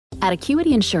At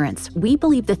Acuity Insurance, we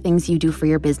believe the things you do for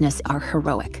your business are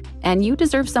heroic, and you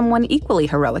deserve someone equally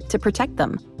heroic to protect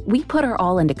them. We put our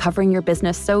all into covering your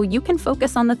business so you can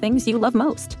focus on the things you love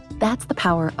most. That's the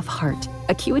power of heart.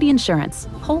 Acuity Insurance,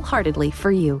 wholeheartedly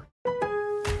for you.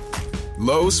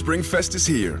 Lowe's SpringFest is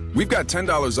here. We've got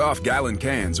 $10 off gallon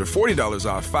cans or $40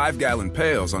 off 5-gallon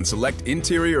pails on select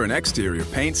interior and exterior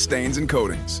paints, stains, and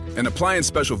coatings. And appliance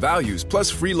special values plus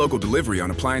free local delivery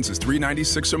on appliances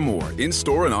 $396 or more,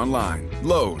 in-store and online.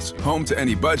 Lowe's, home to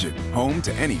any budget, home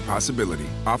to any possibility.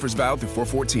 Offers valid through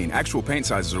 4/14. Actual paint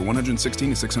sizes are 116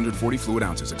 to 640 fluid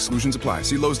ounces. Exclusions apply.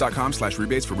 See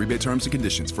Lowes.com/rebates for rebate terms and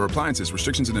conditions. For appliances,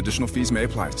 restrictions and additional fees may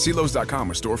apply. See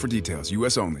Lowes.com or store for details.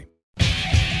 U.S. only.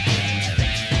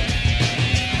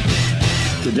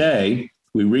 Today,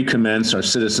 we recommence our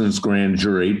Citizens Grand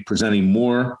Jury, presenting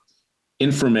more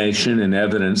information and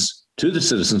evidence to the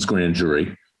Citizens Grand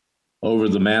Jury over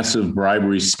the massive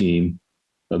bribery scheme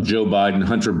of Joe Biden,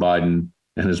 Hunter Biden,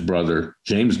 and his brother,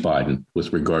 James Biden,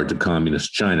 with regard to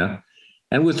communist China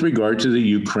and with regard to the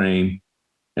Ukraine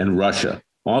and Russia.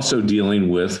 Also dealing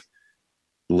with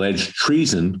alleged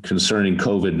treason concerning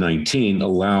COVID-19,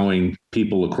 allowing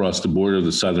people across the border,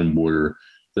 the southern border,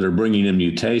 that are bringing in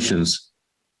mutations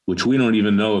which we don't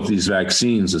even know if these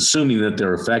vaccines, assuming that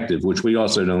they're effective, which we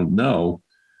also don't know,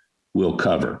 will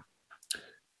cover.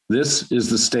 This is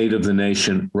the state of the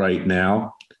nation right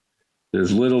now.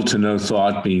 There's little to no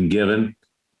thought being given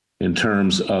in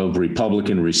terms of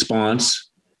Republican response.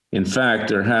 In fact,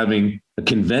 they're having a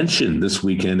convention this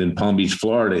weekend in Palm Beach,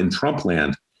 Florida, in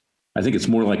Trumpland. I think it's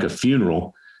more like a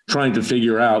funeral, trying to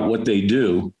figure out what they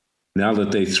do now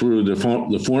that they threw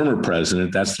the former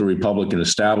president, that's the Republican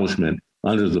establishment,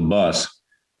 under the bus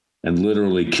and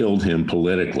literally killed him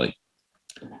politically.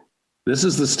 This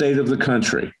is the state of the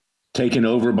country, taken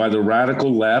over by the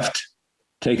radical left,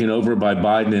 taken over by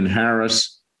Biden and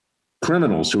Harris,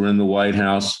 criminals who are in the White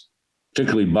House,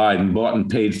 particularly Biden, bought and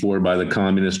paid for by the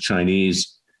communist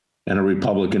Chinese, and a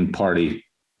Republican Party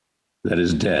that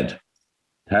is dead.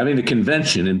 Having a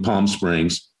convention in Palm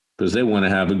Springs because they want to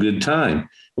have a good time.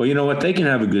 Well, you know what? They can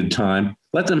have a good time.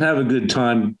 Let them have a good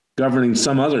time governing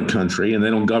some other country, and they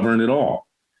don't govern at all.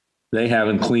 They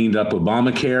haven't cleaned up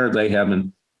Obamacare. They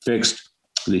haven't fixed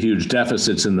the huge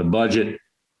deficits in the budget.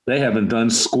 They haven't done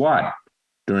squat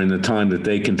during the time that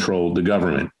they controlled the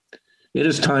government. It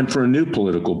is time for a new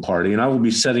political party, and I will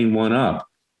be setting one up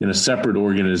in a separate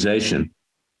organization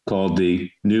called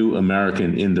the New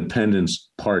American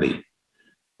Independence Party.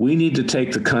 We need to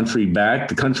take the country back.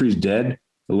 The country's dead,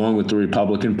 along with the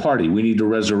Republican Party. We need to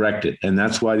resurrect it. And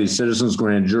that's why these citizens'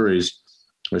 grand juries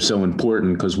are so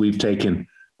important, because we've taken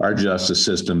our justice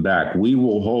system back. We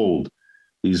will hold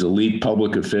these elite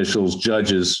public officials,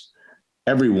 judges,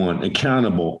 everyone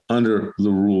accountable under the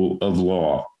rule of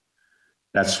law.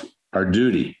 That's our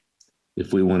duty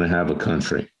if we want to have a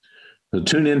country. So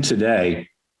tune in today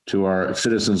to our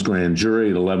citizens' grand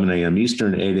jury at 11 a.m.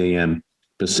 Eastern, 8 a.m.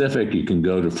 Pacific. You can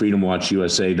go to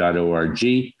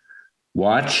freedomwatchusa.org.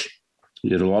 Watch.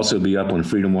 It'll also be up on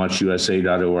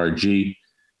freedomwatchusa.org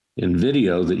in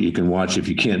video that you can watch if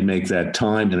you can't make that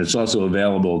time. And it's also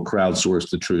available at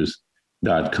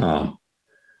crowdsourcethetruth.com.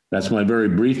 That's my very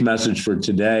brief message for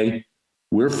today.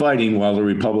 We're fighting while the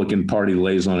Republican Party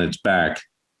lays on its back,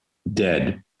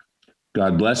 dead.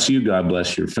 God bless you. God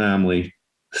bless your family.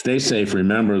 Stay safe.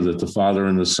 Remember that the Father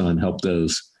and the Son help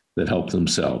those that help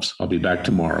themselves. I'll be back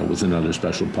tomorrow with another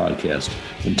special podcast.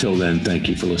 Until then, thank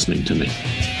you for listening to me.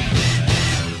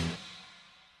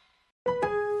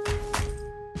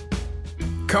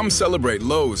 Come celebrate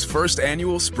Lowe's first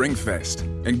annual SpringFest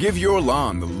and give your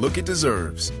lawn the look it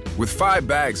deserves. With 5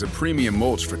 bags of premium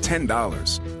mulch for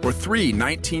 $10 or 3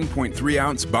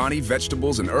 19.3-ounce Bonnie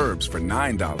vegetables and herbs for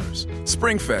 $9.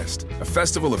 SpringFest, a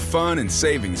festival of fun and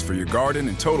savings for your garden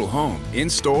and total home,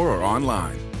 in-store or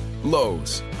online.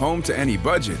 Lowe's, home to any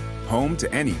budget, home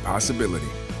to any possibility.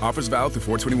 Offers valid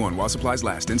through 4/21 while supplies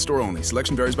last. In-store only.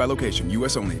 Selection varies by location.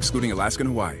 U.S. only, excluding Alaska and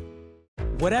Hawaii.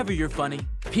 Whatever you're funny,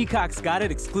 Peacock's got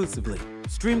it exclusively.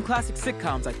 Stream classic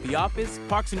sitcoms like The Office,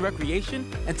 Parks and Recreation,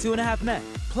 and 2.5 Men.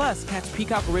 Plus, catch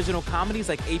Peacock original comedies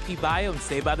like AP Bio and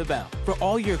Saved by the Bell. For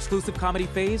all your exclusive comedy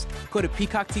faves, go to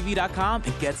peacocktv.com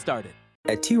and get started.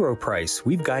 At T. Rowe Price,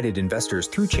 we've guided investors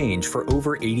through change for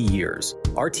over 80 years.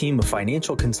 Our team of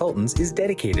financial consultants is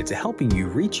dedicated to helping you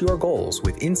reach your goals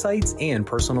with insights and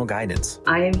personal guidance.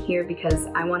 I am here because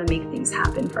I want to make things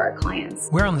happen for our clients.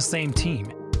 We're on the same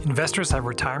team. Investors have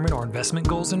retirement or investment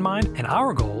goals in mind, and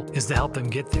our goal is to help them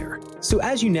get there. So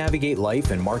as you navigate life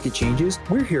and market changes,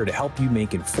 we're here to help you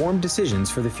make informed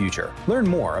decisions for the future. Learn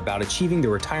more about achieving the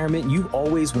retirement you've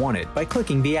always wanted by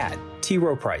clicking the ad. T.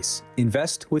 Rowe Price.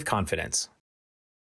 Invest with confidence.